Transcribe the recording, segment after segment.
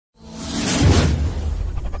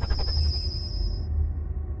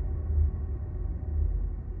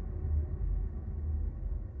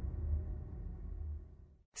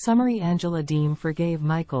Summary: Angela Deem forgave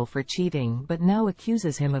Michael for cheating but now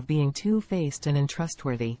accuses him of being two-faced and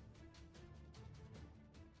untrustworthy.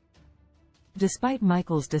 Despite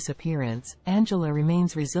Michael's disappearance, Angela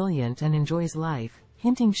remains resilient and enjoys life,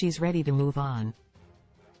 hinting she's ready to move on.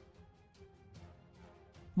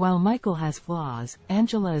 While Michael has flaws,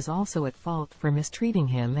 Angela is also at fault for mistreating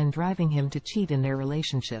him and driving him to cheat in their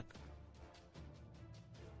relationship.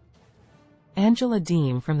 Angela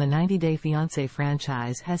Deem from the 90 Day Fiancé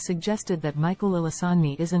franchise has suggested that Michael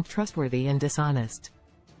Ilesanmi isn't trustworthy and dishonest.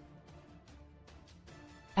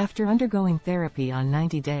 After undergoing therapy on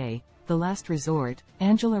 90 Day, The Last Resort,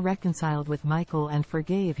 Angela reconciled with Michael and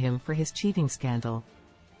forgave him for his cheating scandal.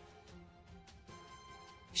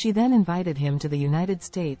 She then invited him to the United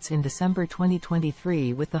States in December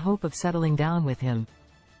 2023 with the hope of settling down with him.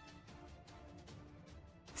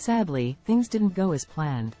 Sadly, things didn't go as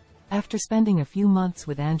planned. After spending a few months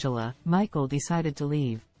with Angela, Michael decided to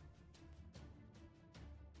leave.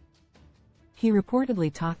 He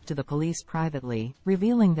reportedly talked to the police privately,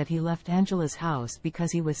 revealing that he left Angela's house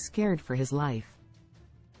because he was scared for his life.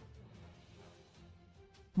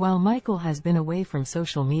 While Michael has been away from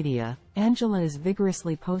social media, Angela is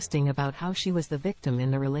vigorously posting about how she was the victim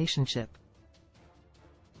in the relationship.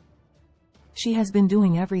 She has been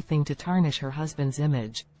doing everything to tarnish her husband's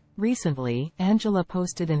image. Recently, Angela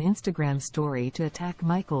posted an Instagram story to attack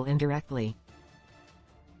Michael indirectly.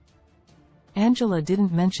 Angela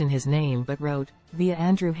didn't mention his name but wrote, via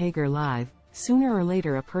Andrew Hager Live, "Sooner or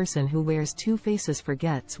later a person who wears two faces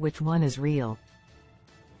forgets which one is real."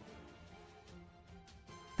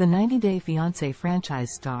 The 90 Day Fiancé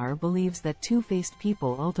franchise star believes that two-faced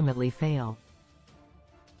people ultimately fail.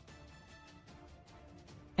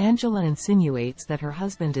 Angela insinuates that her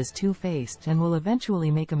husband is two-faced and will eventually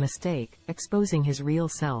make a mistake, exposing his real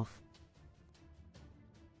self.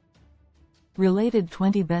 Related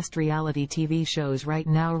 20 Best Reality TV Shows. Right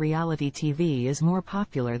now reality TV is more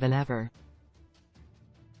popular than ever.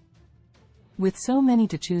 With so many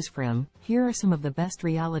to choose from, here are some of the best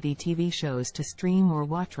reality TV shows to stream or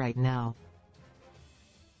watch right now.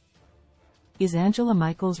 Is Angela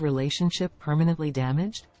Michael's relationship permanently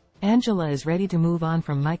damaged? Angela is ready to move on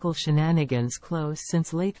from Michael's shenanigans. Close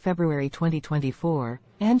since late February 2024,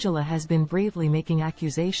 Angela has been bravely making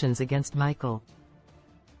accusations against Michael.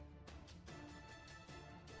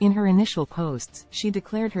 In her initial posts, she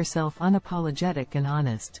declared herself unapologetic and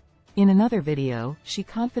honest. In another video, she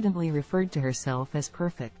confidently referred to herself as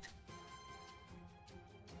perfect.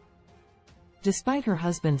 Despite her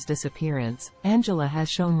husband's disappearance, Angela has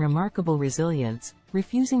shown remarkable resilience,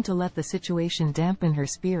 refusing to let the situation dampen her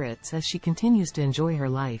spirits as she continues to enjoy her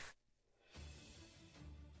life.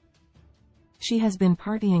 She has been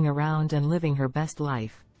partying around and living her best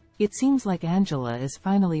life. It seems like Angela is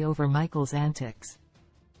finally over Michael's antics.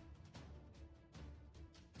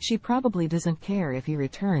 She probably doesn't care if he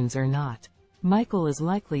returns or not. Michael is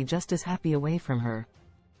likely just as happy away from her.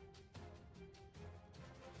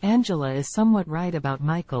 Angela is somewhat right about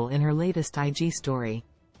Michael in her latest IG story.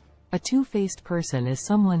 A two-faced person is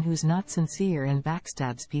someone who's not sincere and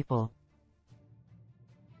backstabs people.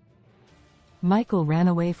 Michael ran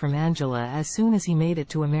away from Angela as soon as he made it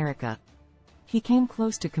to America. He came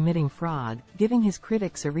close to committing fraud, giving his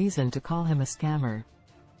critics a reason to call him a scammer.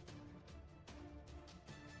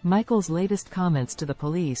 Michael's latest comments to the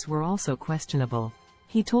police were also questionable.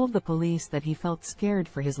 He told the police that he felt scared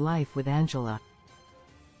for his life with Angela.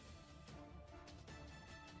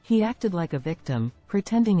 He acted like a victim,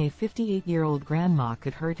 pretending a 58-year-old grandma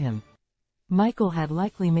could hurt him. Michael had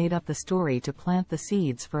likely made up the story to plant the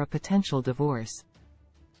seeds for a potential divorce.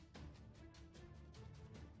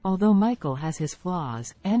 Although Michael has his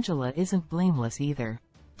flaws, Angela isn't blameless either.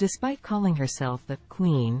 Despite calling herself the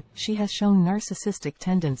Queen, she has shown narcissistic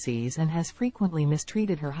tendencies and has frequently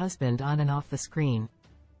mistreated her husband on and off the screen.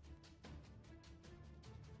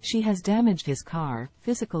 She has damaged his car,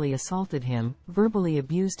 physically assaulted him, verbally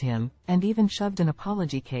abused him, and even shoved an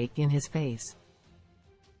apology cake in his face.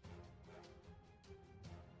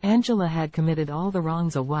 Angela had committed all the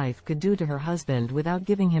wrongs a wife could do to her husband without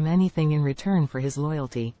giving him anything in return for his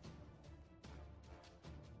loyalty.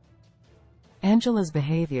 Angela's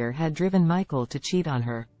behavior had driven Michael to cheat on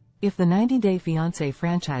her. If the 90 Day Fiancé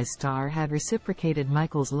franchise star had reciprocated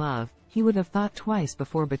Michael's love, he would have thought twice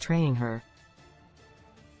before betraying her.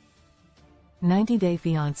 90 Day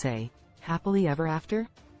Fiancé. Happily Ever After?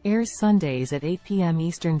 Airs Sundays at 8 p.m.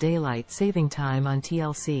 Eastern Daylight Saving Time on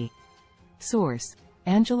TLC. Source: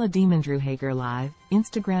 Angela Deem. Andrew Hager Live,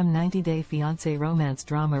 Instagram. 90 Day Fiancé romance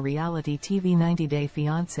drama reality TV. 90 Day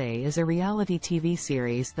Fiancé is a reality TV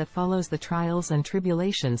series that follows the trials and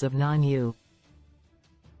tribulations of non-U.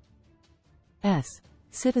 S.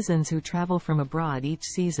 Citizens who travel from abroad each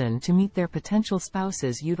season to meet their potential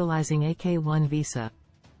spouses utilizing a K-1 visa.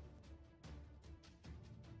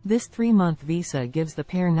 This 3-month visa gives the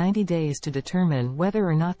pair 90 days to determine whether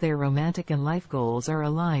or not their romantic and life goals are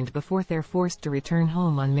aligned before they're forced to return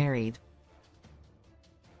home unmarried.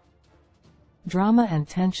 Drama and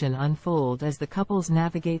tension unfold as the couples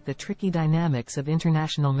navigate the tricky dynamics of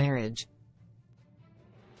international marriage.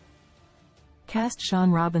 Cast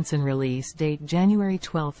Sean Robinson. Release date January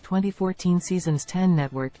 12, 2014. Seasons 10.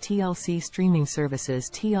 Network TLC. Streaming services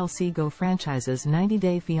TLC Go. Franchises 90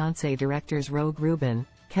 Day Fiancé. Directors Rogue Rubin,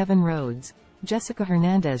 Kevin Rhodes, Jessica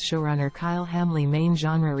Hernandez. Showrunner Kyle Hamley. Main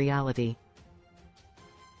genre reality.